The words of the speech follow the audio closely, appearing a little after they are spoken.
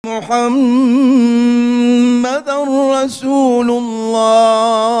محمد رسول الله.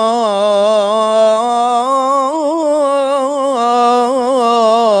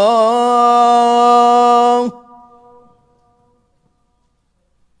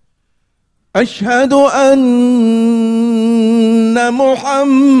 أشهد أن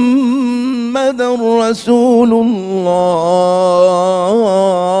محمد رسول الله.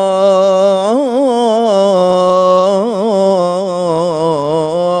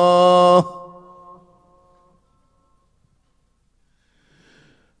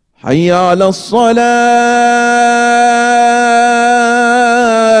 حي على الصلاة.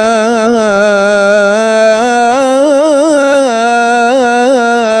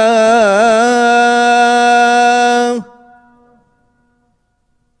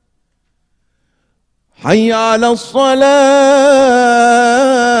 حي على الصلاة.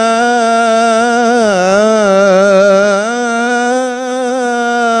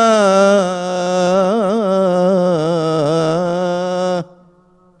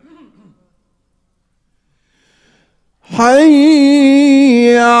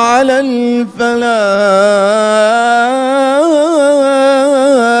 حي على الفلاح.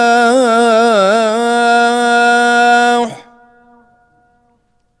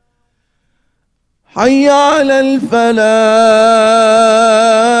 حي على الفلاح.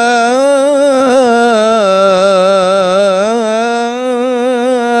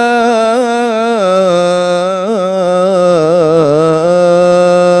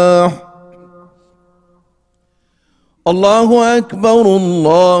 الله أكبر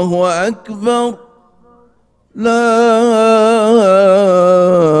الله أكبر. لا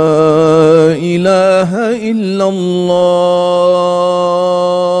إله إلا الله.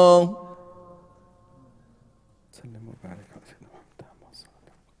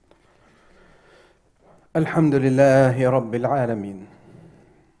 الحمد لله رب العالمين.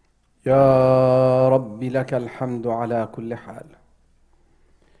 يا رب لك الحمد على كل حال.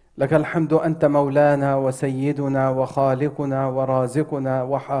 لك الحمد أنت مولانا وسيدنا وخالقنا ورازقنا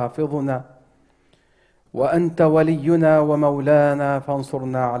وحافظنا، وأنت ولينا ومولانا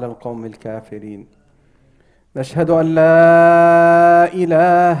فانصرنا على القوم الكافرين. نشهد أن لا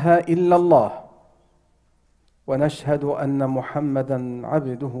إله إلا الله، ونشهد أن محمدا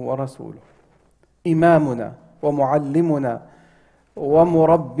عبده ورسوله، إمامنا ومعلمنا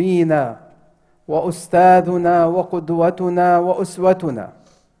ومربينا وأستاذنا وقدوتنا وأسوتنا.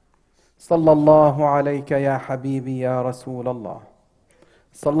 صلى الله عليك يا حبيبي يا رسول الله.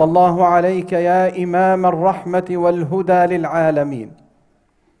 صلى الله عليك يا إمام الرحمة والهدى للعالمين.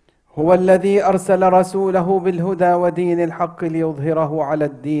 هو الذي أرسل رسوله بالهدى ودين الحق ليظهره على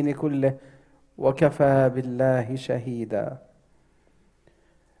الدين كله، وكفى بالله شهيدا.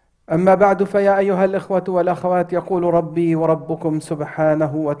 أما بعد، فيا أيها الإخوة والأخوات، يقول ربي وربكم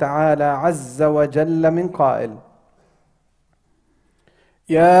سبحانه وتعالى عز وجل من قائل: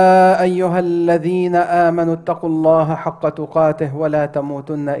 يا أيها الذين آمنوا اتقوا الله حق تقاته ولا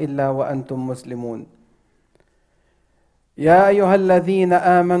تموتن إلا وأنتم مسلمون. يا أيها الذين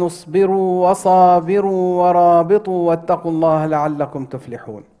آمنوا اصبروا وصابروا ورابطوا واتقوا الله لعلكم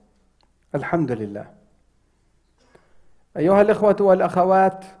تفلحون. الحمد لله. أيها الإخوة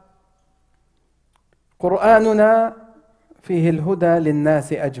والأخوات، قرآننا فيه الهدى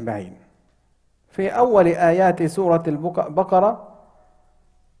للناس أجمعين. في أول آيات سورة البقرة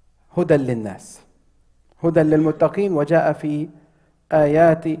هدى للناس، هدى للمتقين، وجاء في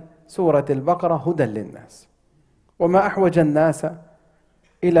آيات سورة البقرة هدى للناس. وما أحوج الناس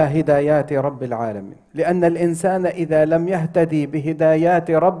إلى هدايات رب العالمين، لأن الإنسان إذا لم يهتدي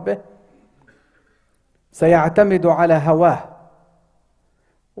بهدايات ربه سيعتمد على هواه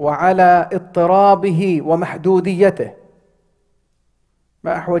وعلى اضطرابه ومحدوديته.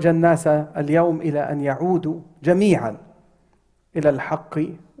 ما أحوج الناس اليوم إلى أن يعودوا جميعا إلى الحق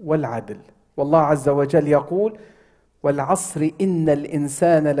والعدل. والله عز وجل يقول: والعصر إن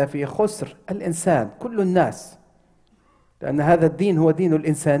الإنسان لفي خسر. الإنسان كل الناس، لأن هذا الدين هو دين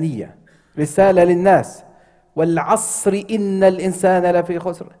الإنسانية، رسالة للناس. والعصر إن الإنسان لفي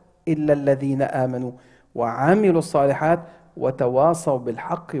خسر إلا الذين آمنوا وعملوا الصالحات وتواصوا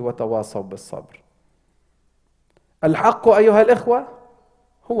بالحق وتواصوا بالصبر. الحق أيها الإخوة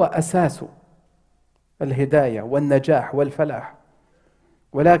هو أساس الهداية والنجاح والفلاح،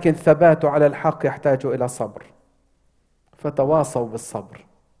 ولكن الثبات على الحق يحتاج إلى صبر، فتواصوا بالصبر.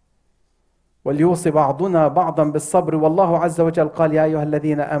 وليوصي بعضنا بعضا بالصبر. والله عز وجل قال: يا أيها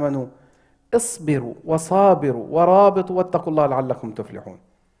الذين آمنوا اصبروا وصابروا ورابطوا واتقوا الله لعلكم تفلحون.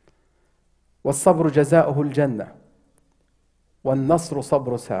 والصبر جزاؤه الجنة، والنصر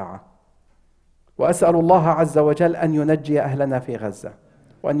صبر ساعة. وأسأل الله عز وجل أن ينجي أهلنا في غزة،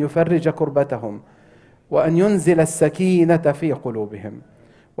 وأن يفرج كربتهم، وأن ينزل السكينة في قلوبهم،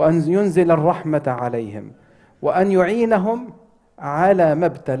 وأن ينزل الرحمة عليهم، وأن يعينهم على ما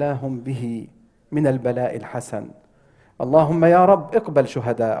ابتلاهم به من البلاء الحسن. اللهم يا رب اقبل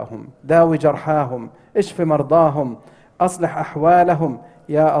شهداءهم، داوي جرحاهم، اشف مرضاهم، أصلح أحوالهم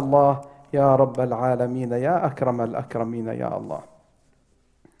يا الله يا رب العالمين يا أكرم الأكرمين يا الله.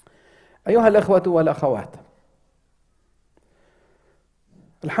 أيها الأخوة والأخوات،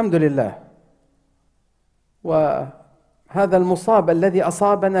 الحمد لله، وهذا المصاب الذي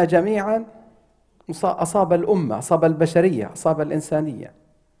أصابنا جميعا أصاب الأمة، أصاب البشرية، أصاب الإنسانية،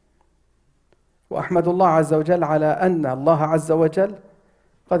 وأحمد الله عز وجل على أن الله عز وجل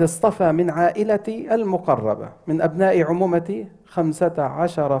قد اصطفى من عائلتي المقربة من أبناء عمومتي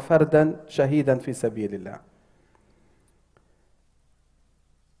 15 فردا شهيدا في سبيل الله.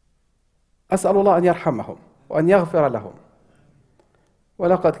 أسأل الله أن يرحمهم وأن يغفر لهم،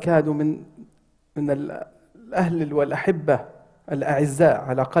 ولقد كانوا من الأهل والأحبة الأعزاء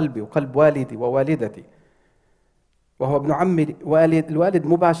على قلبي وقلب والدي ووالدتي، وهو ابن عمي الوالد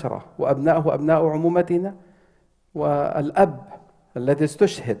مباشرة، وأبناؤه أبناء عمومتنا، والأب الذي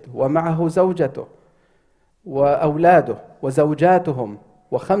استشهد ومعه زوجته وأولاده وزوجاتهم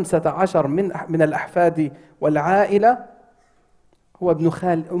و15 من الأحفاد والعائلة هو ابن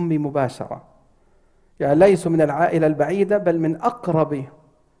خال أمي مباشرة، يعني ليسوا من العائلة البعيدة بل من أقرب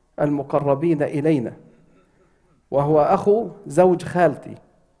المقربين إلينا، وهو أخو زوج خالتي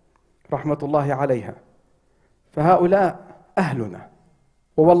رحمة الله عليها. فهؤلاء أهلنا،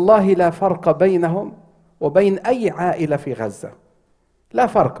 ووالله لا فرق بينهم وبين أي عائلة في غزة، لا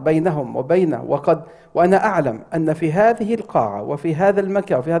فرق بينهم وبينه. وأنا أعلم أن في هذه القاعة وفي هذا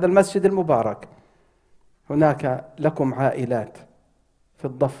المكان وفي هذا المسجد المبارك هناك لكم عائلات في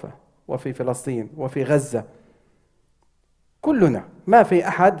الضفة وفي فلسطين وفي غزة، كلنا، ما في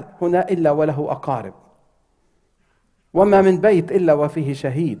أحد هنا إلا وله أقارب، وما من بيت إلا وفيه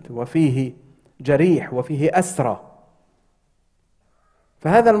شهيد وفيه جريح وفيه أسرى.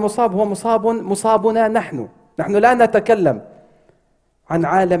 فهذا المصاب هو مصابنا نحن لا نتكلم عن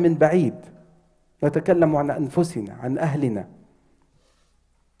عالم بعيد، نتكلم عن أنفسنا، عن أهلنا.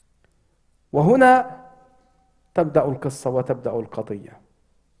 وهنا تبدأ القصة وتبدأ القضية.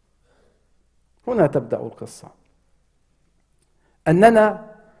 هنا تبدأ القصة، أننا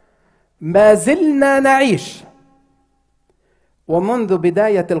ما زلنا نعيش، ومنذ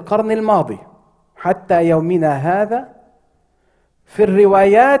بداية القرن الماضي حتى يومنا هذا، في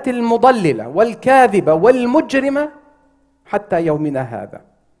الروايات المضللة والكاذبة والمجرمة حتى يومنا هذا،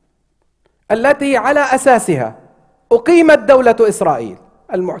 التي على أساسها أقيمت دولة إسرائيل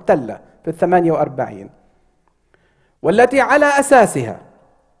المحتلة في 48، والتي على أساسها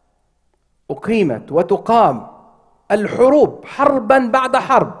أقيمت وتقام الحروب حربا بعد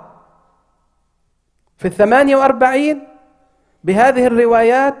حرب في 48. بهذه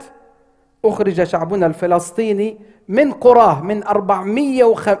الروايات أخرج شعبنا الفلسطيني من قراه، من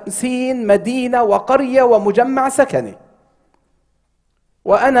 450 مدينة وقرية ومجمع سكني،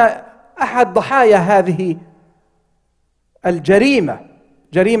 وأنا أحد ضحايا هذه الجريمة،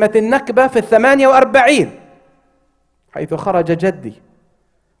 جريمة النكبة في 48، حيث خرج جدي،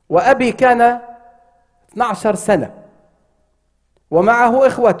 وأبي كان 12 سنة ومعه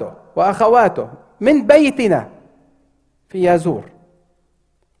إخوته وأخواته من بيتنا في يازور،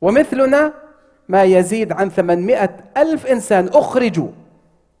 ومثلنا ما يزيد عن 800,000 إنسان أخرجوا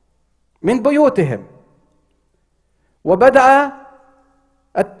من بيوتهم، وبدأ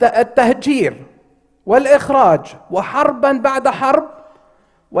التهجير والإخراج، وحربا بعد حرب،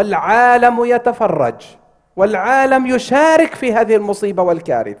 والعالم يتفرج، والعالم يشارك في هذه المصيبة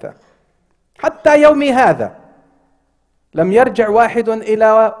والكارثة. حتى يومي هذا لم يرجع واحد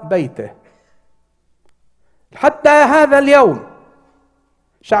إلى بيته. حتى هذا اليوم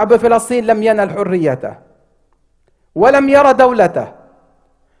شعب فلسطين لم ينل حريته، ولم يرى دولته،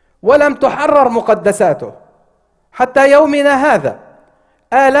 ولم تحرر مقدساته. حتى يومنا هذا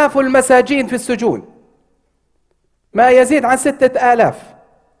آلاف المساجين في السجون، ما يزيد عن 6,000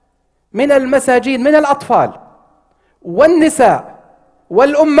 من المساجين، من الأطفال والنساء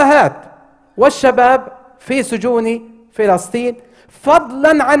والأمهات والشباب في سجون فلسطين،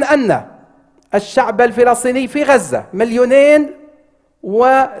 فضلا عن أن الشعب الفلسطيني في غزة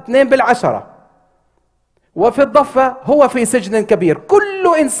 2,210,000، وفي الضفة هو في سجن كبير.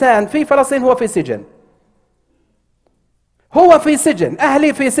 كل إنسان في فلسطين هو في سجن، هو في سجن،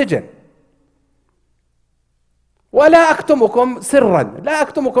 أهلي في سجن. ولا أكتمكم سرا، لا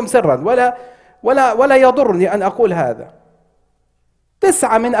أكتمكم سرا، ولا يضرني أن أقول هذا.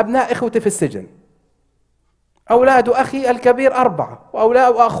 9 من أبناء إخوتي في السجن، أولاد أخي الكبير 4،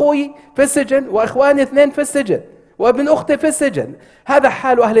 وأخوي في السجن، وإخواني 2 في السجن، وابن أختي في السجن. هذا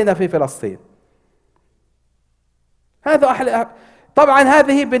حال أهلنا في فلسطين. طبعا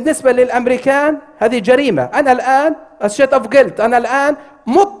هذه بالنسبة للأمريكان هذه جريمة. أنا الآن الشيت أوف جيلت، أنا الآن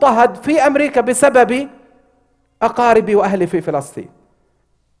مضطهد في أمريكا بسبب أقاربي وأهلي في فلسطين.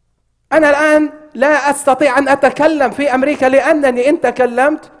 أنا الآن لا أستطيع أن أتكلم في أمريكا، لأنني إن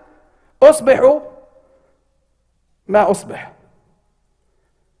تكلمت أصبح ما أصبح.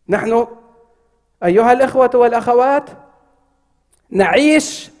 نحن أيها الإخوة والأخوات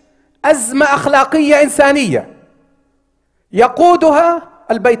نعيش أزمة أخلاقية إنسانية يقودها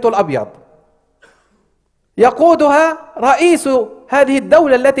البيت الأبيض، يقودها رئيس هذه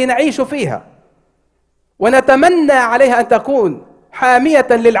الدولة التي نعيش فيها، ونتمنى عليها أن تكون حامية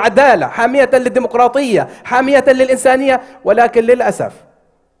للعدالة، حامية للديمقراطية، حامية للإنسانية، ولكن للأسف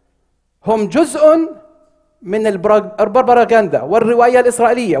هم جزء من البروباغندا والرواية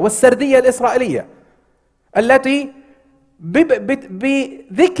الإسرائيلية والسردية الإسرائيلية التي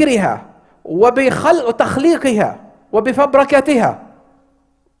بذكرها وتخليقها وبفبركتها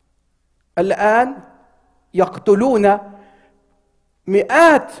الآن يقتلون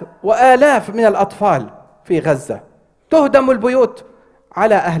مئات وآلاف من الأطفال في غزة. تهدم البيوت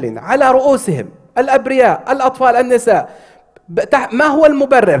على أهلنا، على رؤوسهم، الأبرياء، الأطفال، النساء. ما هو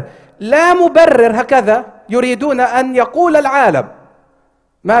المبرر؟ لا مبرر. هكذا يريدون أن يقول العالم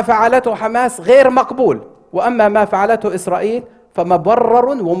ما فعلته حماس غير مقبول، وأما ما فعلته إسرائيل فمبرر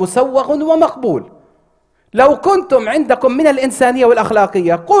ومسوغ ومقبول. لو كنتم عندكم من الإنسانية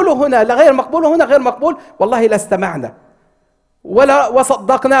والأخلاقية قولوا هنا غير مقبول وهنا غير مقبول، والله لاستمعنا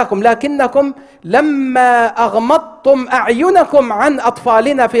وصدقناكم. لكنكم لما أغمضتم أعينكم عن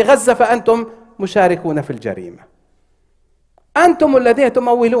أطفالنا في غزة فأنتم مشاركون في الجريمة. أنتم الذين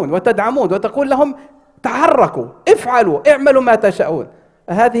تمولون وتدعمون وتقول لهم تحركوا، افعلوا، اعملوا ما تشاءون.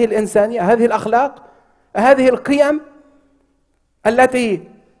 هذه الإنسانية، هذه الأخلاق، هذه القيم التي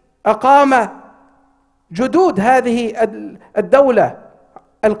أقام جدود هذه الدولة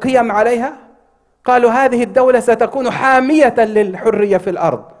القيم عليها. قالوا هذه الدولة ستكون حامية للحرية في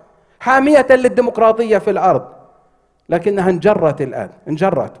الأرض، حامية للديمقراطية في الأرض، لكنها انجرت الآن،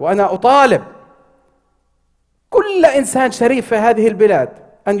 انجرت. وأنا أطالب كل إنسان شريف في هذه البلاد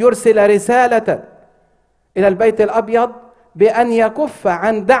أن يرسل رسالة إلى البيت الأبيض بأن يكف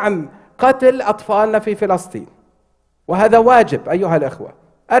عن دعم قتل أطفالنا في فلسطين، وهذا واجب. أيها الأخوة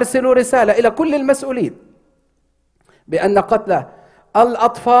أرسلوا رسالة إلى كل المسؤولين بأن قتل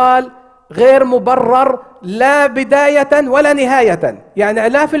الأطفال غير مبرر، لا بداية ولا نهاية، يعني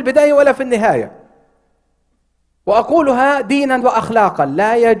لا في البداية ولا في النهاية. وأقولها دينا وأخلاقا،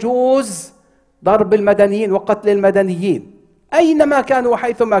 لا يجوز ضرب المدنيين وقتل المدنيين أينما كانوا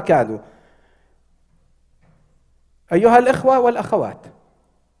وحيثما كانوا. أيها الإخوة والأخوات،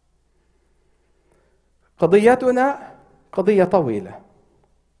 قضيتنا قضية طويلة.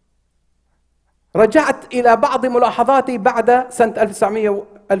 رجعت إلى بعض ملاحظاتي بعد سنة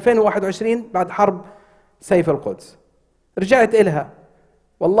 2021 بعد حرب سيف القدس، رجعت إليها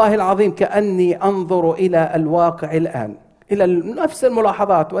والله العظيم كأني أنظر إلى الواقع الآن، إلى نفس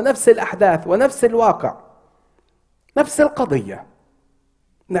الملاحظات ونفس الأحداث ونفس الواقع، نفس القضية.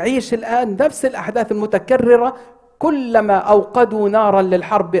 نعيش الآن نفس الأحداث المتكررة. كلما أوقدوا نارا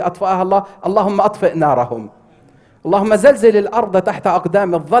للحرب أطفأها الله، اللهم أطفئ نارهم. اللهم زلزل الأرض تحت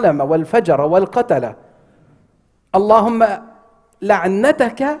أقدام الظلمة والفجر والقتلة. اللهم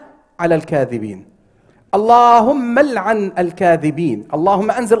لعنتك على الكاذبين، اللهم لعن الكاذبين،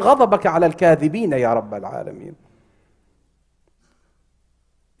 اللهم أنزل غضبك على الكاذبين يا رب العالمين.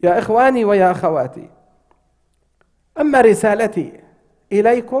 يا إخواني ويا أخواتي، أما رسالتي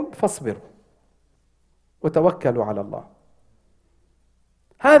إليكم فاصبروا وتوكلوا على الله.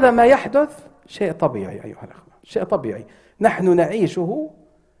 هذا ما يحدث شيء طبيعي أيها الأخوة، شيء طبيعي. نحن نعيشه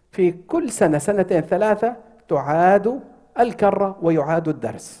في كل سنة، سنتين، 3 تعاد الكرة ويعاد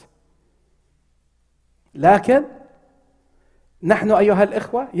الدرس. لكن نحن أيها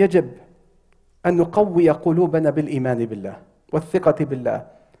الإخوة يجب أن نقوي قلوبنا بالإيمان بالله والثقة بالله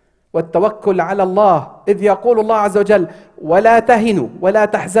والتوكل على الله، إذ يقول الله عز وجل ولا تهنوا ولا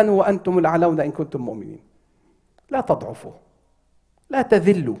تحزنوا وأنتم الأعلون إن كنتم مؤمنين. لا تضعفوا، لا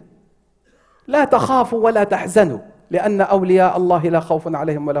تذلوا، لا تخافوا ولا تحزنوا، لأن أولياء الله لا خوف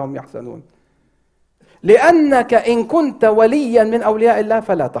عليهم ولا هم يحزنون. لأنك إن كنت وليا من أولياء الله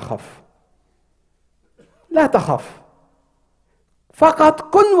فلا تخف، لا تخف، فقط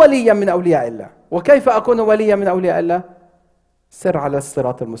كن وليا من أولياء الله. وكيف أكون وليا من أولياء الله؟ سر على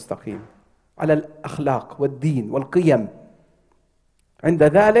الصراط المستقيم، على الأخلاق والدين والقيم. عند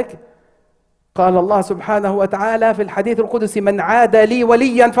ذلك قال الله سبحانه وتعالى في الحديث القدسي: من عاد لي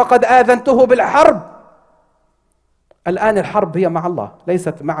وليا فقد آذنته بالحرب. الآن الحرب هي مع الله،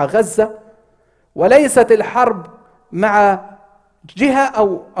 ليست مع غزة، وليست الحرب مع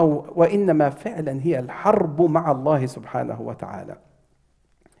جهة وإنما فعلا هي الحرب مع الله سبحانه وتعالى.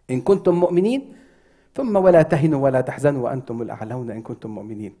 إن كنتم مؤمنين ثم ولا تهنوا ولا تحزنوا وأنتم الأعلون إن كنتم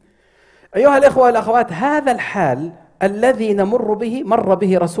مؤمنين. أيها الإخوة والأخوات، هذا الحال الذي نمر به مر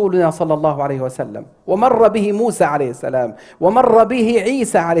به رسولنا صلى الله عليه وسلم، ومر به موسى عليه السلام، ومر به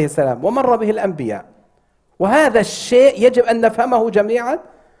عيسى عليه السلام، ومر به الأنبياء. وهذا الشيء يجب أن نفهمه جميعا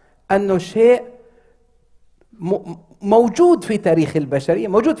أنه شيء موجود في تاريخ البشرية،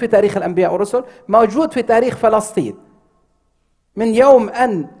 موجود في تاريخ الأنبياء والرسل، موجود في تاريخ فلسطين من يوم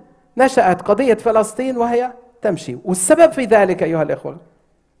أن نشأت قضية فلسطين وهي تمشي. والسبب في ذلك أيها الإخوة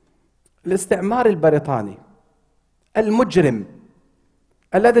الاستعمار البريطاني المجرم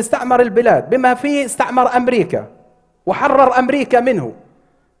الذي استعمر البلاد، بما فيه استعمر أمريكا وحرر أمريكا منه.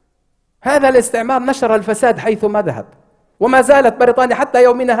 هذا الاستعمار نشر الفساد حيثما ذهب، وما زالت بريطانيا حتى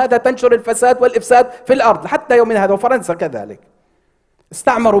يومنا هذا تنشر الفساد والإفساد في الأرض حتى يومنا هذا، وفرنسا كذلك.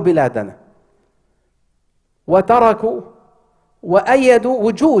 استعمروا بلادنا وتركوا وأيدوا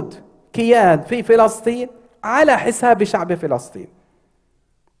وجود كيان في فلسطين على حساب شعب فلسطين.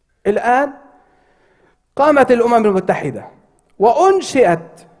 الآن قامت الأمم المتحدة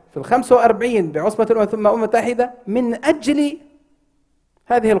وأنشئت في 45 بعصبة الأمم ثم الأمم المتحدة من أجل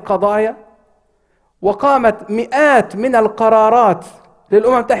هذه القضايا، وقامت مئات من القرارات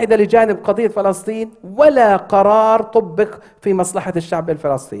للأمم المتحدة لجانب قضية فلسطين، ولا قرار طبق في مصلحة الشعب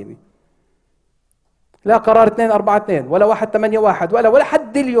الفلسطيني. لا قرار 242 ولا 181 ولا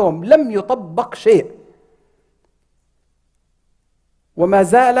حد اليوم لم يطبق شيء. وما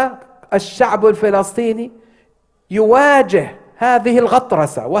زال الشعب الفلسطيني يواجه هذه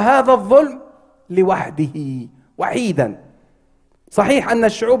الغطرسة وهذا الظلم لوحده وحيدا. صحيح أن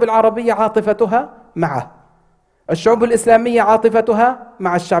الشعوب العربية عاطفتها معه، الشعوب الإسلامية عاطفتها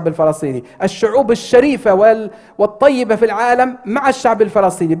مع الشعب الفلسطيني، الشعوب الشريفة والطيبة في العالم مع الشعب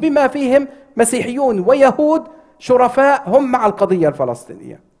الفلسطيني، بما فيهم مسيحيون ويهود شرفاء هم مع القضية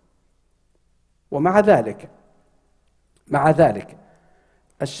الفلسطينية. ومع ذلك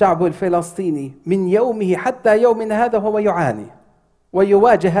الشعب الفلسطيني من يومه حتى يومنا هذا هو يعاني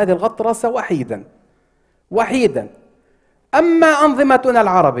ويواجه هذه الغطرسة وحيدا. أما أنظمتنا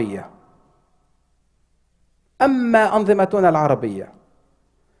العربية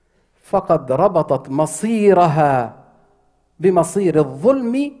فقد ربطت مصيرها بمصير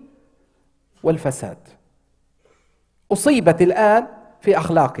الظلم والفساد. أصيبت الآن في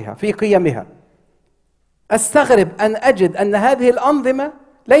أخلاقها، في قيمها. أستغرب أن أجد أن هذه الأنظمة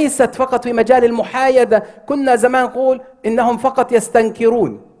ليست فقط في مجال المحايدة. كنا زمان نقول إنهم فقط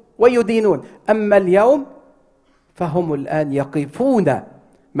يستنكرون ويدينون، أما اليوم فهم الآن يقفون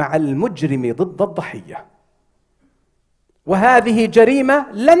مع المجرم ضد الضحية. وهذه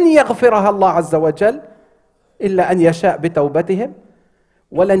جريمة لن يغفرها الله عز وجل إلا أن يشاء بتوبتهم،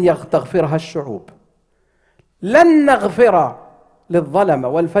 ولن تغفرها الشعوب. لن نغفر للظلمة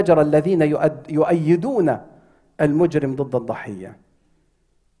والفجر الذين يؤيدون المجرم ضد الضحية.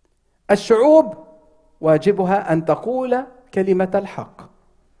 الشعوب واجبها أن تقول كلمة الحق،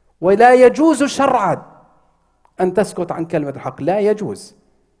 ولا يجوز شرعا أن تسكت عن كلمة الحق. لا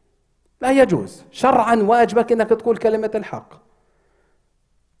يجوز شرعا، واجبك أنك تقول كلمة الحق.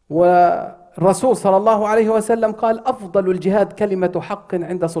 والرسول صلى الله عليه وسلم قال: أفضل الجهاد كلمة حق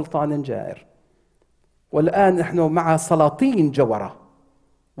عند سلطان جائر. والآن نحن مع سلاطين جورة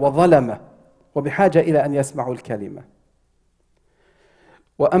وظلمة، وبحاجة إلى أن يسمعوا الكلمة.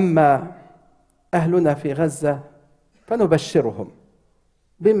 وأما أهلنا في غزة فنبشرهم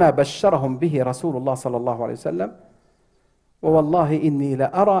بما بشرهم به رسول الله صلى الله عليه وسلم. ووالله إني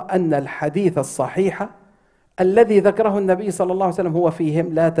لأرى أن الحديث الصحيح الذي ذكره النبي صلى الله عليه وسلم هو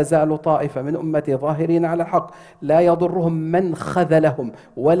فيهم: لا تزال طائفة من أمتي ظاهرين على الحق لا يضرهم من خذلهم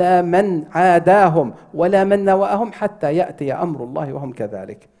ولا من عاداهم ولا من نواهم حتى يأتي أمر الله وهم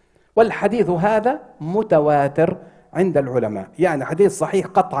كذلك. والحديث هذا متواتر عند العلماء، يعني حديث صحيح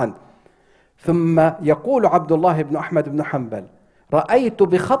قطعا. ثم يقول عبد الله بن أحمد بن حنبل: رأيت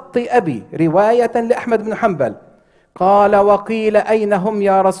بخط أبي رواية لأحمد بن حنبل، قال: وقيل أين هم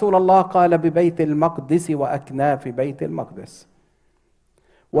يا رسول الله؟ قال: ببيت المقدس وأكناف بيت المقدس.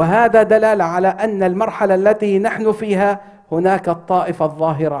 وهذا دلالة على أن المرحلة التي نحن فيها هناك الطائفة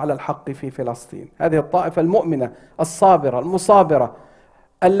الظاهرة على الحق في فلسطين، هذه الطائفة المؤمنة الصابرة المصابرة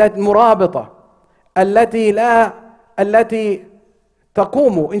المرابطة التي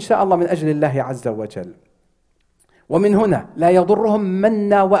تقوم إن شاء الله من أجل الله عز وجل. ومن هنا لا يضرهم من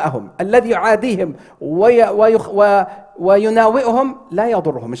ناوأهم، الذي يعاديهم ويناوئهم لا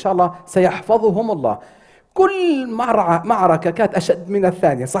يضرهم، إن شاء الله سيحفظهم الله. كل معركة كانت أشد من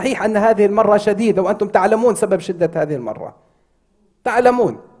الثانية. صحيح أن هذه المرة شديدة وأنتم تعلمون سبب شدة هذه المرة،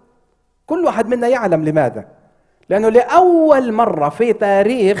 تعلمون، كل واحد منا يعلم لماذا. لأنه لأول مرة في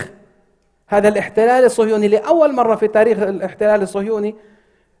تاريخ هذا الاحتلال الصهيوني، لأول مرة في تاريخ الاحتلال الصهيوني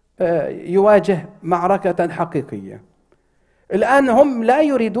يواجه معركة حقيقية. الآن هم لا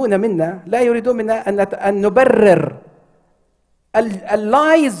يريدون منا أن نبرر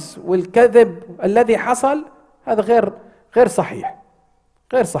اللايز والكذب الذي حصل. هذا غير صحيح.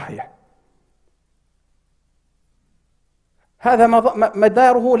 هذا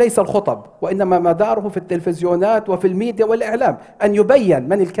مداره ليس الخطب، وإنما مداره في التلفزيونات وفي الميديا والإعلام، أن يبين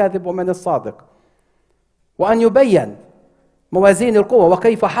من الكاذب ومن الصادق، وأن يبين موازين القوة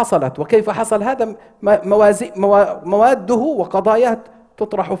وكيف حصلت وكيف حصل. هذا مواده وقضاياه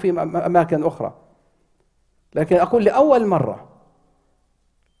تطرح في أماكن أخرى. لكن أقول لأول مرة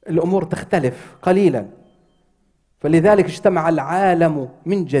الأمور تختلف قليلا، فلذلك اجتمع العالم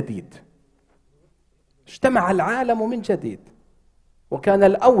من جديد. وكان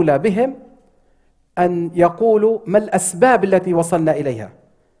الأولى بهم أن يقولوا ما الأسباب التي وصلنا إليها،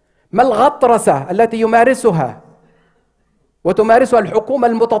 ما الغطرسة التي يمارسها وتمارسها الحكومة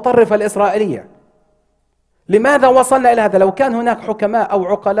المتطرفة الإسرائيلية، لماذا وصلنا إلى هذا؟ لو كان هناك حكماء أو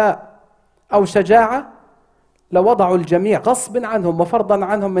عقلاء أو شجاعة لوضعوا الجميع غصب عنهم وفرضا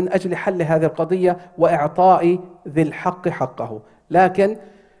عنهم من أجل حل هذه القضية وإعطاء ذي الحق حقه. لكن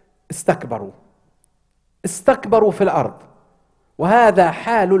استكبروا في الأرض. وهذا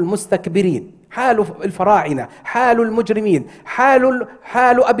حال المستكبرين، حال الفراعنة، حال المجرمين،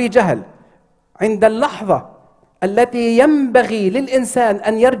 حال أبي جهل. عند اللحظة التي ينبغي للإنسان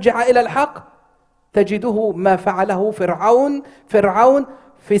أن يرجع إلى الحق تجده ما فعله فرعون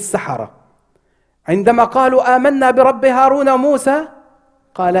في السحرة. عندما قالوا آمنا برب هارون وموسى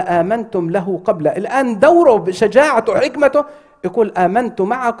قال آمنتم له قبل. الآن دوره بشجاعته وحكمته يقول آمنت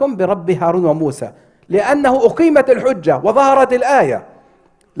معكم برب هارون وموسى، لأنه أقيمت الحجة وظهرت الآية.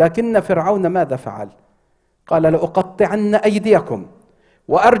 لكن فرعون ماذا فعل؟ قال لأقطعن أيديكم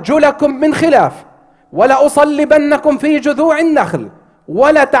وأرجلكم من خلاف ولأصلبنكم في جذوع النخل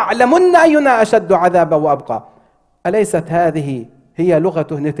ولتعلمن أينا أشد عذابا وأبقى. أليست هذه هي لغة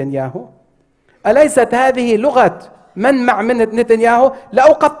نتنياهو؟ أليست هذه لغة من مع نتنياهو؟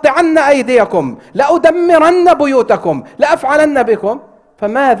 لأقطعن أيديكم، لأدمرن بيوتكم، لأفعلن بكم.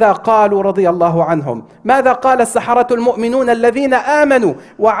 فماذا قالوا رضي الله عنهم؟ ماذا قال السحرة المؤمنون الذين آمنوا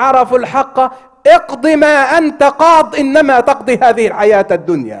وعرفوا الحق؟ اقض ما أنت قاض، إنما تقضي هذه الحياة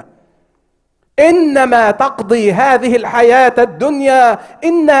الدنيا، إنما تقضي هذه الحياة الدنيا.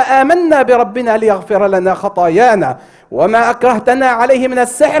 إنا آمنا بربنا ليغفر لنا خطايانا وما أكرهتنا عليه من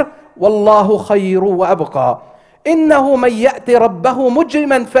السحر والله خير وأبقى. إنه من يأتي ربه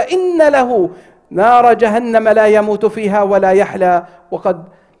مجرما فإن له نار جهنم لا يموت فيها ولا يحلى وقد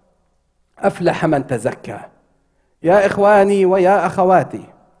أفلح من تزكى. يا إخواني ويا أخواتي،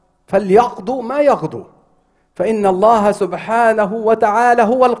 فليقضوا ما يقضوا، فإن الله سبحانه وتعالى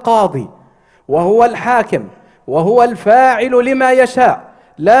هو القاضي وهو الحاكم وهو الفاعل لما يشاء،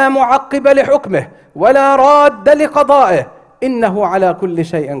 لا معقب لحكمه ولا راد لقضائه، إنه على كل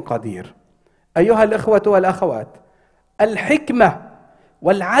شيء قدير. أيها الإخوة والأخوات، الحكمة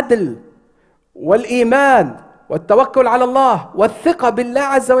والعدل والإيمان والتوكل على الله والثقة بالله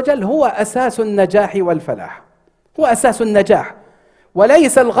عز وجل هو أساس النجاح والفلاح، هو أساس النجاح،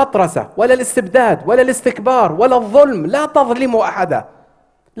 وليس الغطرسة ولا الاستبداد ولا الاستكبار ولا الظلم. لا تظلموا أحدا،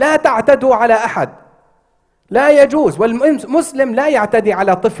 لا تعتدوا على أحد، لا يجوز. والمسلم لا يعتدي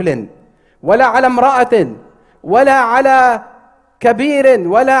على طفل ولا على امرأة ولا على كبير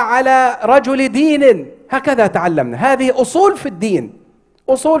ولا على رجل دين. هكذا تعلمنا، هذه أصول في الدين،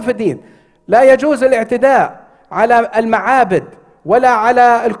 أصول في الدين. لا يجوز الاعتداء على المعابد ولا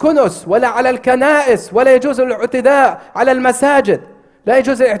على الكنس ولا على الكنائس، ولا يجوز الاعتداء على المساجد، لا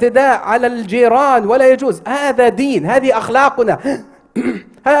يجوز الاعتداء على الجيران، ولا يجوز. هذا دين، هذه أخلاقنا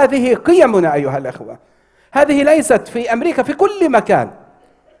هذه قيمنا أيها الأخوة. هذه ليست في أمريكا، في كل مكان.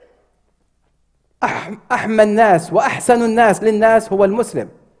 أحمى الناس وأحسن الناس للناس هو المسلم،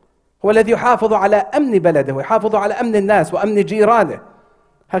 هو الذي يحافظ على أمن بلده ويحافظ على أمن الناس وأمن جيرانه.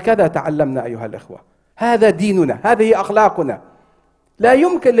 هكذا تعلمنا أيها الأخوة، هذا ديننا، هذه أخلاقنا. لا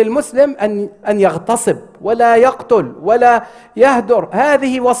يمكن للمسلم أن يغتصب ولا يقتل ولا يهدر.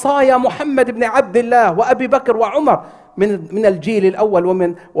 هذه وصايا محمد بن عبد الله وأبي بكر وعمر من الجيل الأول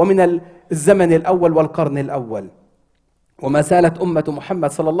ومن الزمن الأول والقرن الأول. وما زالت أمة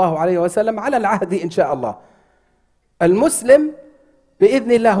محمد صلى الله عليه وسلم على العهد إن شاء الله. المسلم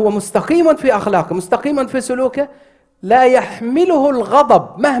بإذن الله هو مستقيم في أخلاقه، مستقيم في سلوكه، لا يحمله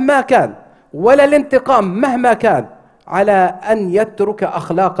الغضب مهما كان ولا الانتقام مهما كان على أن يترك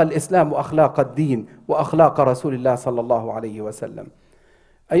أخلاق الإسلام وأخلاق الدين وأخلاق رسول الله صلى الله عليه وسلم.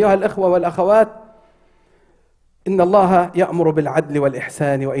 أيها الإخوة والأخوات، إن الله يأمر بالعدل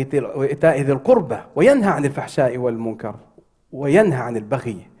والإحسان وإيتاء ذي القربى، وينهى عن الفحشاء والمنكر، وينهى عن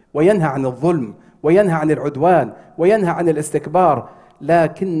البغي، وينهى عن الظلم، وينهى عن العدوان، وينهى عن الاستكبار.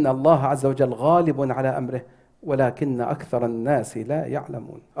 لكن الله عز وجل غالب على أمره، ولكن أكثر الناس لا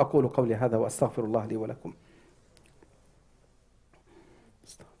يعلمون. أقول قولي هذا وأستغفر الله لي ولكم.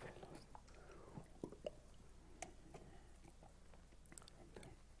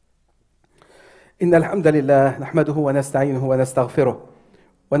 إن الحمد لله نحمده ونستعينه ونستغفره،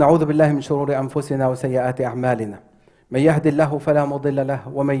 ونعوذ بالله من شرور أنفسنا وسيئات أعمالنا. من يهد الله فلا مضل له،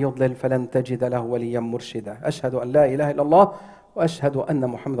 ومن يضلل فلن تجد له وليا مرشدا. أشهد أن لا إله إلا الله، وأشهد أن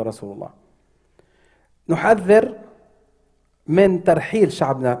محمد رسول الله. نحذر من ترحيل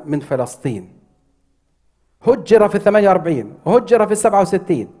شعبنا من فلسطين. هجر في 48، وهجر في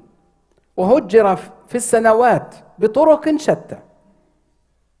 67، وهجر في السنوات بطرق شتى.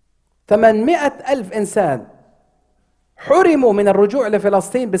 800,000 إنسان حرموا من الرجوع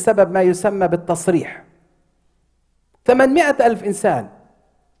لفلسطين بسبب ما يسمى بالتصريح. 800,000 إنسان،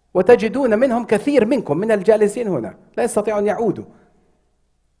 وتجدون منهم كثير منكم من الجالسين هنا لا يستطيعون أن يعودوا.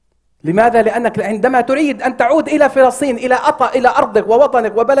 لماذا؟ لأنك عندما تريد أن تعود إلى فلسطين، إلى أرضك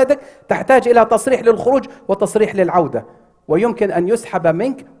ووطنك وبلدك، تحتاج إلى تصريح للخروج وتصريح للعودة، ويمكن أن يسحب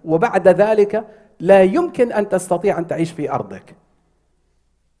منك، وبعد ذلك لا يمكن أن تستطيع أن تعيش في أرضك.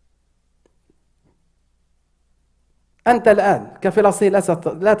 أنت الآن كفلسطين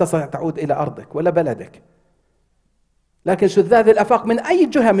لا تستطيع تعود إلى أرضك ولا بلدك، لكن شذاذ الآفاق من أي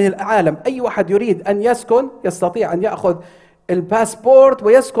جهة من العالم، أي واحد يريد أن يسكن يستطيع أن يأخذ الباسبورت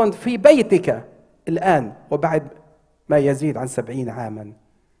ويسكن في بيتك الآن، وبعد ما يزيد عن 70 عاما.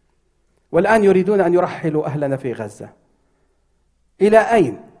 والآن يريدون أن يرحلوا أهلنا في غزة. إلى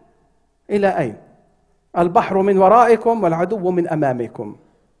أين؟ إلى أين؟ البحر من ورائكم والعدو من أمامكم.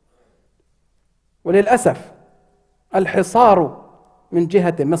 وللأسف الحصار من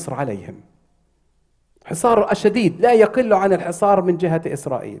جهة مصر عليهم حصار شديد لا يقل عن الحصار من جهة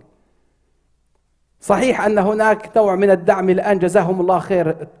إسرائيل. صحيح أن هناك نوع من الدعم الآن، جزاهم الله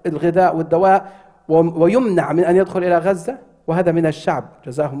خير، الغذاء والدواء، ويمنع من أن يدخل إلى غزة، وهذا من الشعب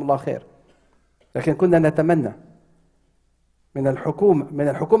جزاهم الله خير. لكن كنا نتمنى من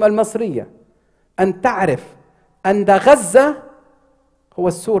الحكومة المصرية أن تعرف أن غزة هو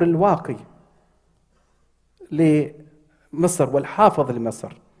السور الواقي لمصر والحافظ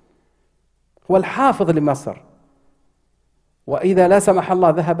لمصر، هو الحافظ لمصر. وإذا لا سمح الله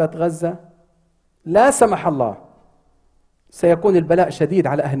ذهبت غزة، لا سمح الله، سيكون البلاء شديد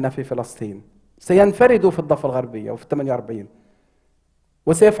على أهلنا في فلسطين. سينفردوا في الضفة الغربية وفي 48،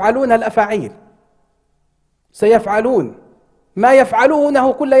 وسيفعلون الأفاعيل، سيفعلون ما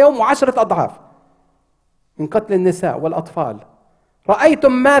يفعلونه كل يوم و10 أضعاف من قتل النساء والأطفال.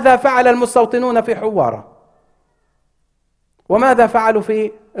 رأيتم ماذا فعل المستوطنون في حوارة، وماذا فعلوا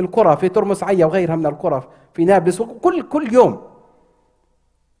في القرى، في ترمس عيا وغيرها من القرى، في نابلس، كل يوم.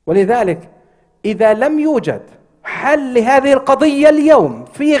 ولذلك إذا لم يوجد حل لهذه القضية اليوم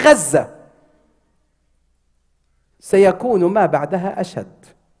في غزة، سيكون ما بعدها أشد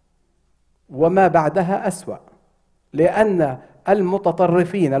وما بعدها أسوأ، لأن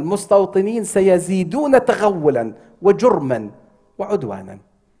المتطرفين المستوطنين سيزيدون تغولا وجرما وعدوانا.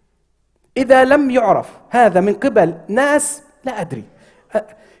 إذا لم يعرف هذا من قبل ناس، لا أدري،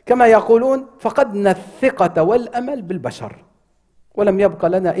 كما يقولون فقدنا الثقة والأمل بالبشر، ولم يبقى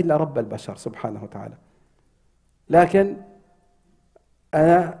لنا إلا رب البشر سبحانه وتعالى. لكن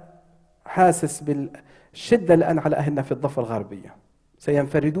أنا حاسس بالشدة الآن على أهلنا في الضفة الغربية،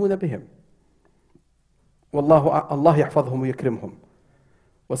 سينفردون بهم، والله الله يحفظهم ويكرمهم،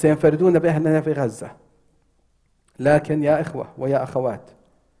 وسينفردون بأهلنا في غزة. لكن يا إخوة ويا أخوات،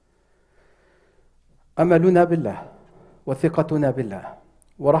 أملنا بالله وثقتنا بالله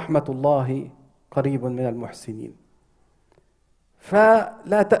ورحمة الله قريب من المحسنين.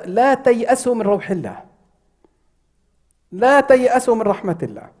 فلا تيأسوا من روح الله، لا تيأسوا من رحمة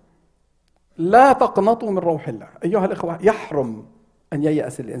الله، لا تقنطوا من روح الله. أيها الإخوة، يحرم أن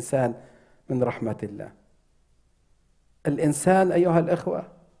ييأس الإنسان من رحمة الله. الإنسان أيها الإخوة،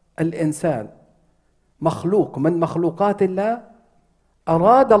 الإنسان مخلوق من مخلوقات الله،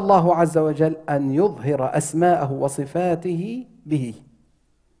 أراد الله عز وجل أن يظهر أسماءه وصفاته به.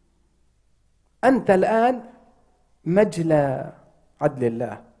 أنت الآن مجلى عدل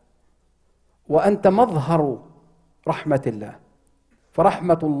الله، وأنت مظهر رحمة الله،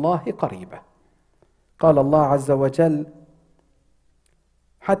 فرحمة الله قريبة. قال الله عز وجل: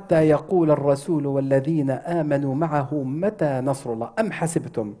 حتى يقول الرسول والذين آمنوا معه متى نصر الله أم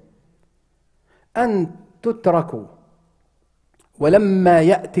حسبتم أن تتركوا ولما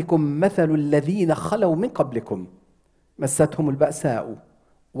يأتكم مثل الذين خلوا من قبلكم مستهم البأساء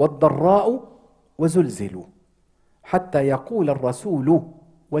والضراء وزلزلوا حتى يقول الرسول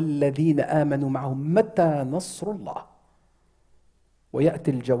والذين آمنوا معه متى نصر الله،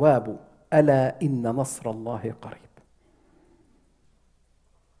 ويأتي الجواب: ألا إن نصر الله قريب.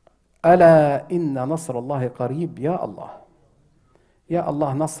 ألا إن نصر الله قريب. يا الله، يا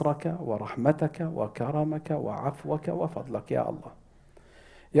الله، نصرك ورحمتك وكرمك وعفوك وفضلك. يا الله،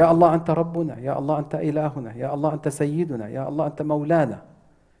 يا الله، أنت ربنا، يا الله أنت إلهنا، يا الله أنت سيدنا، يا الله أنت مولانا.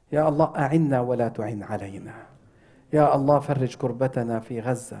 يا الله أعنا ولا تعن علينا. يا الله فرج كربتنا في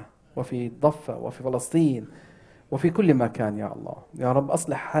غزة وفي الضفة وفي فلسطين وفي كل مكان. يا الله، يا رب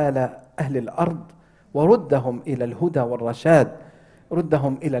أصلح حال أهل الأرض وردهم إلى الهدى والرشاد،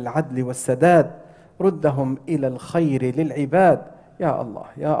 ردهم إلى العدل والسداد، ردهم إلى الخير للعباد. يا الله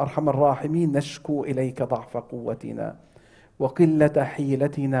يا أرحم الراحمين، نشكو إليك ضعف قوتنا وقلة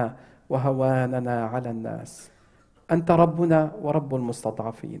حيلتنا وهواننا على الناس. أنت ربنا ورب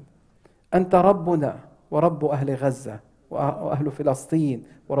المستضعفين، أنت ربنا ورب أهل غزة وأهل فلسطين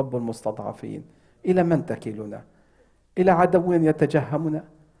ورب المستضعفين. إلى من تكلنا؟ إلى عدو يتجهمنا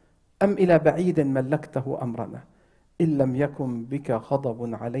أم إلى بعيد ملكته أمرنا؟ إن لم يكن بك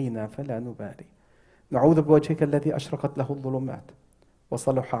غضب علينا فلا نبالي. نعوذ بوجهك الذي أشرقت له الظلمات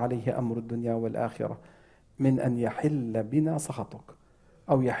وصلح عليه أمر الدنيا والآخرة من أن يحل بنا سخطك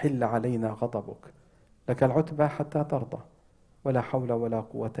أو يحل علينا غضبك. لك العتبى حتى ترضى، ولا حول ولا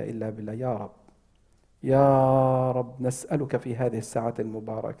قوة إلا بالله. يا رب، يا رب، نسألك في هذه الساعة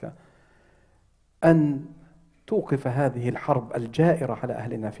المباركة أن توقف هذه الحرب الجائرة على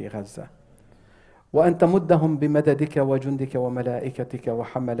أهلنا في غزة، وأن تمدهم بمددك وجندك وملائكتك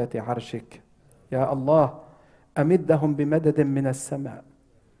وحملة عرشك. يا الله أمدهم بمدد من السماء.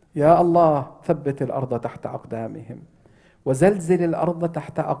 يا الله ثبت الأرض تحت أقدامهم وزلزل الأرض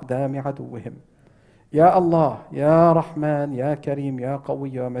تحت أقدام عدوهم. يا الله يا رحمن يا كريم يا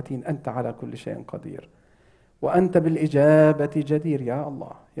قوي يا متين، أنت على كل شيء قدير وأنت بالإجابة جدير. يا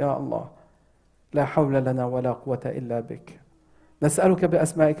الله يا الله، لا حول لنا ولا قوة إلا بك. نسألك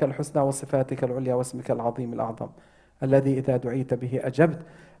بأسمائك الحسنى وصفاتك العليا واسمك العظيم الأعظم الذي إذا دعيت به أجبت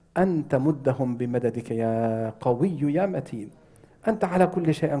أن تمدهم بمددك يا قوي يا متين. أنت على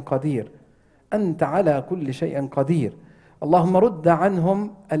كل شيء قدير، أنت على كل شيء قدير. اللهم رد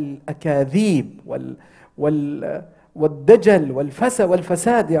عنهم الأكاذيب والدجل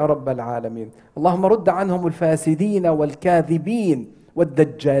والفساد يا رب العالمين. اللهم رد عنهم الفاسدين والكاذبين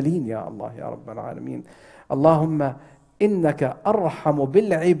والدجالين يا الله يا رب العالمين. اللهم إنك أرحم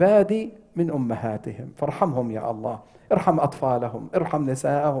بالعباد من أمهاتهم، فارحمهم يا الله، ارحم أطفالهم، ارحم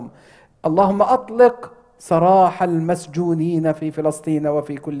نساءهم. اللهم أطلق سراح المسجونين في فلسطين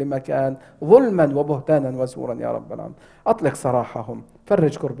وفي كل مكان ظلما وبهتانا وزورا يا رب العالمين. أطلق سراحهم،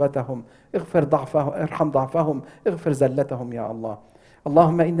 فرج كربتهم، اغفر ضعفهم، ارحم ضعفهم، اغفر زلتهم يا الله.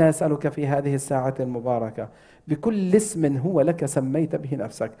 اللهم إنا نسألك في هذه الساعة المباركة بكل اسم هو لك سميت به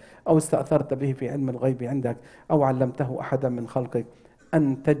نفسك أو استأثرت به في علم الغيب عندك أو علمته أحدا من خلقك،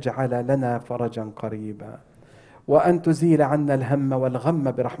 أن تجعل لنا فرجا قريبا، وأن تزيل عنا الهم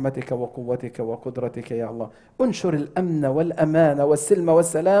والغم برحمتك وقوتك وقدرتك يا الله. انشر الأمن والأمان والسلم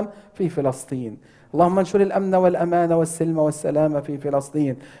والسلام في فلسطين. اللهم انشر الأمن والأمان والسلم والسلام في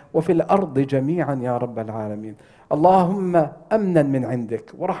فلسطين وفي الأرض جميعا يا رب العالمين. اللهم أمنا من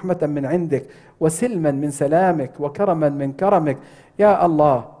عندك ورحمة من عندك وسلما من سلامك وكرما من كرمك يا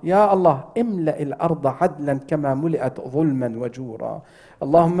الله يا الله. املأ الأرض عدلا كما ملئت ظلما وجورا.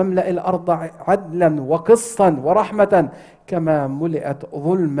 اللهم املأ الأرض عدلا وقسطا ورحمة كما ملئت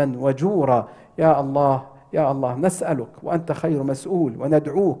ظلما وجورا يا الله يا الله. نسألك وأنت خير مسؤول،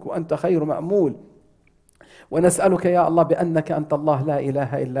 وندعوك وأنت خير مأمول، ونسألك يا الله بأنك أنت الله لا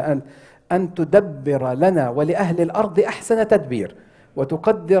إله إلا أنت أن تدبر لنا ولأهل الأرض أحسن تدبير،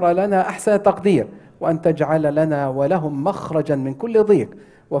 وتقدر لنا أحسن تقدير، وأن تجعل لنا ولهم مخرجا من كل ضيق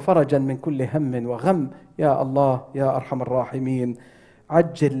وفرجا من كل هم وغم يا الله يا أرحم الراحمين.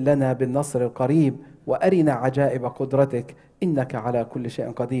 عجل لنا بالنصر القريب وأرنا عجائب قدرتك، إنك على كل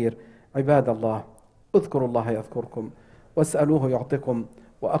شيء قدير. عباد الله، اذكروا الله يذكركم واسألوه يعطكم،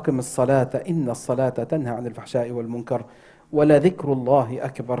 وأقم الصلاة إن الصلاة تنهى عن الفحشاء والمنكر، ولذكر الله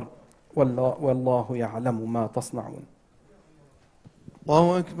أكبر والله يعلم ما تصنعون.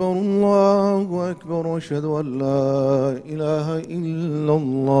 الله أكبر الله أكبر، أشهد أن لا إله إلا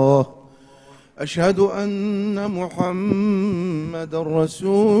الله، أشهد أن محمد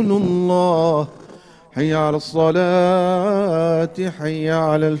رسول الله. حي على الصلاة، حي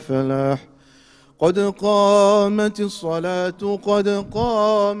على الفلاح، قد قامت الصلاة، قد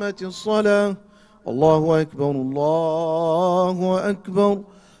قامت الصلاة. الله أكبر، الله أكبر،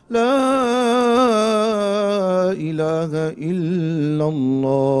 لا إله إلا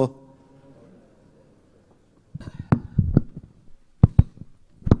الله.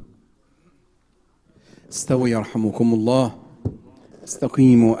 استووا يرحمكم الله،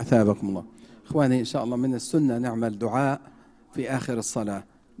 استقيموا أثابكم الله. إخواني، إن شاء الله من السنة نعمل دعاء في آخر الصلاة،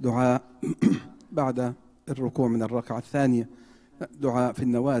 دعاء بعد الركوع من الركعة الثانية، دعاء في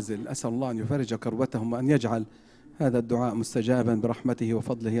النوازل. أسأل الله أن يفرج كربتهم وأن يجعل هذا الدعاء مستجابا برحمته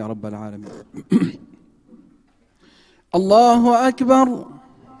وفضله يا رب العالمين. الله أكبر.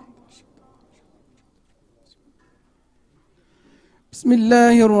 بسم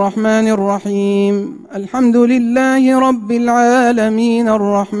الله الرحمن الرحيم. الحمد لله رب العالمين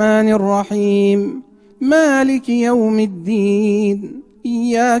الرحمن الرحيم مالك يوم الدين.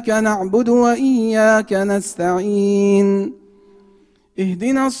 إياك نعبد وإياك نستعين.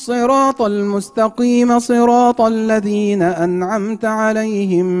 اهدنا الصراط المستقيم صراط الذين أنعمت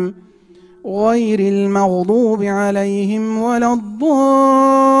عليهم غير المغضوب عليهم ولا الضالين.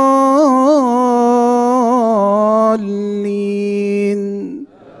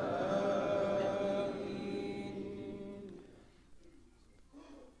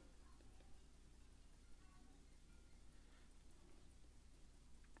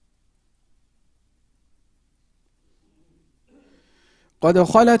 قد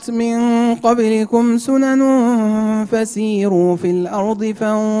خلت من قبلكم سنن فسيروا في الأرض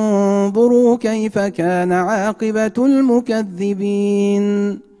فانظروا كيف كان عاقبة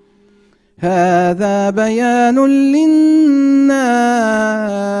المكذبين. هذا بيان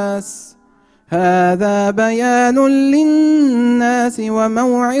للناس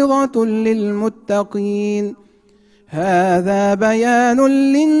وموعظة للمتقين. هذا بيان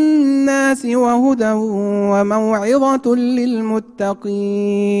للناس وهدى وموعظة للمتقين.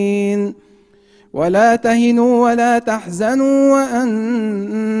 ولا تهنوا ولا تحزنوا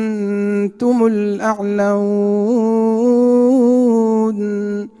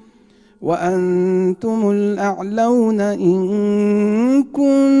وأنتم الأعلون إن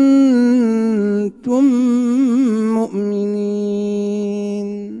كنتم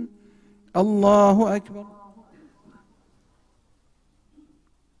مؤمنين. الله أكبر.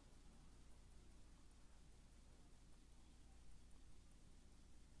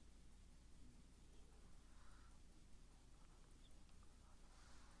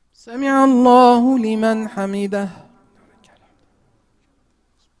 سمع الله لمن حمده.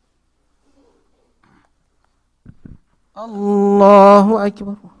 الله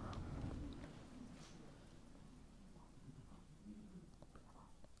أكبر.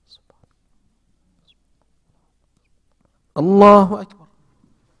 الله أكبر.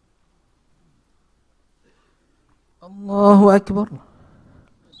 الله أكبر.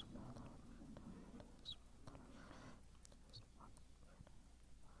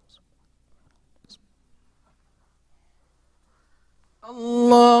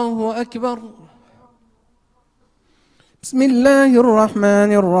 الله أكبر. بسم الله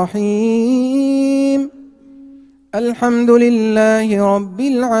الرحمن الرحيم. الحمد لله رب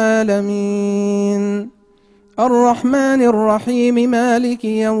العالمين الرحمن الرحيم مالك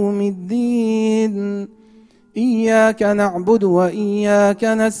يوم الدين. إياك نعبد وإياك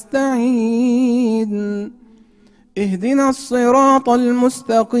نستعين. اهدنا الصراط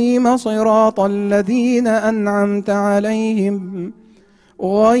المستقيم صراط الذين أنعمت عليهم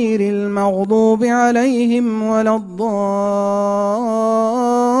غير المغضوب عليهم ولا الضالين.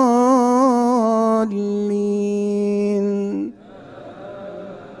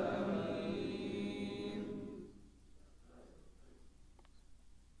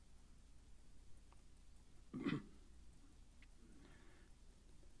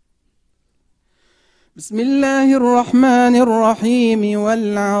 بسم الله الرحمن الرحيم.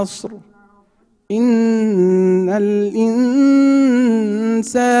 والعصر إن الإنسان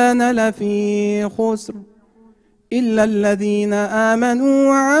لفي خسر إلا الذين آمنوا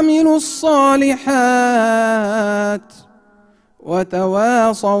وعملوا الصالحات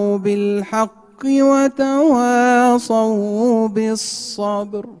وتواصوا بالحق وتواصوا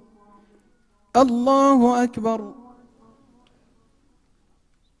بالصبر. الله أكبر.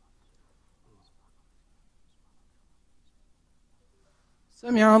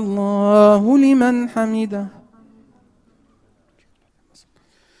 سمع الله لمن حمده.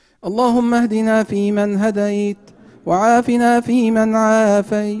 اللهم اهدنا فيمن هديت وعافنا فيمن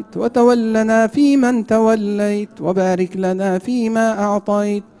عافيت، وتولنا فيمن توليت، وبارك لنا فيما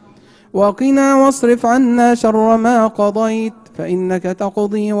أعطيت، وقنا واصرف عنا شر ما قضيت، فإنك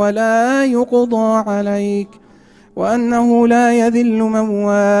تقضي ولا يقضى عليك، وأنه لا يذل من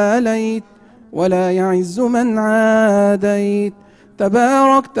واليت ولا يعز من عاديت،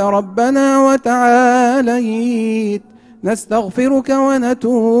 تباركت ربنا وتعاليت. نستغفرك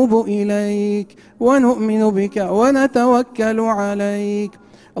ونتوب إليك، ونؤمن بك ونتوكل عليك.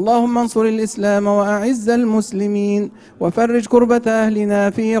 اللهم انصر الإسلام وأعز المسلمين، وفرج كربة أهلنا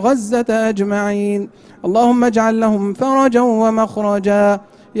في غزة أجمعين. اللهم اجعل لهم فرجا ومخرجا،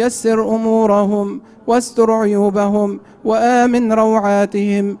 يسر أمورهم، واستر عيوبهم، وآمن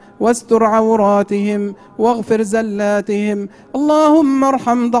روعاتهم، واستر عوراتهم، واغفر زلاتهم. اللهم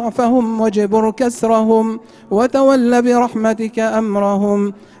ارحم ضعفهم وجبر كسرهم، وتول برحمتك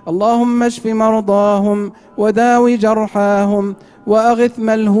أمرهم. اللهم اشف مرضاهم، وداو جرحاهم، وأغث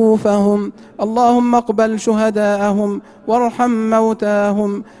ملهوفهم. اللهم اقبل شهداءهم، وارحم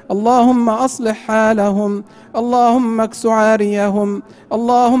موتاهم. اللهم أصلح حالهم، اللهم اكس عاريهم،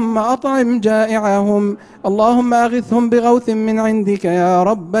 اللهم أطعم جائعهم، اللهم أغثهم بغوث من عندك يا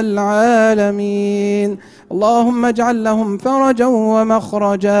رب العالمين. اللهم اجعل لهم فرجا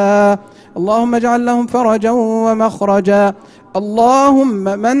ومخرجا، اللهم اجعل لهم فرجا ومخرجا. اللهم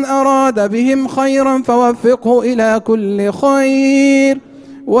من أراد بهم خيرا فوفقه إلى كل خير،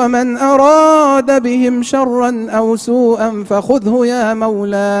 ومن أراد بهم شرا أو سوءا فخذه يا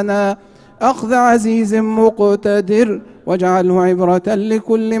مولانا أخذ عزيز مقتدر، واجعله عبرة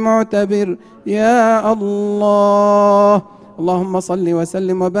لكل معتبر يا الله. اللهم صل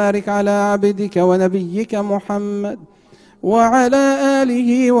وسلم وبارك على عبدك ونبيك محمد وعلى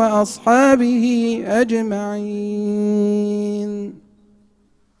آله وأصحابه أجمعين.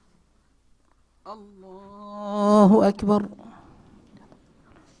 الله أكبر.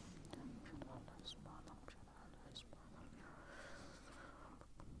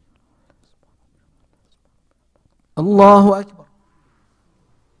 الله أكبر.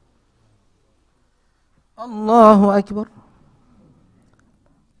 الله أكبر.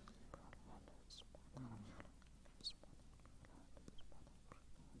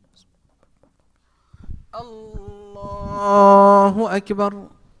 الله أكبر.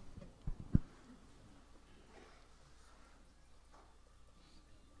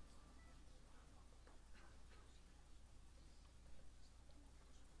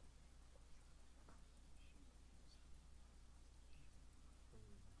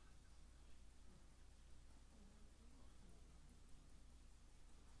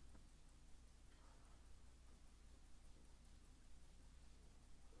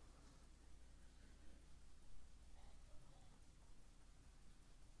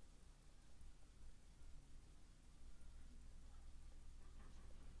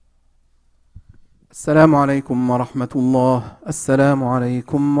 السلام عليكم ورحمة الله. السلام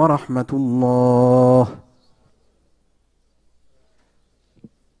عليكم ورحمة الله.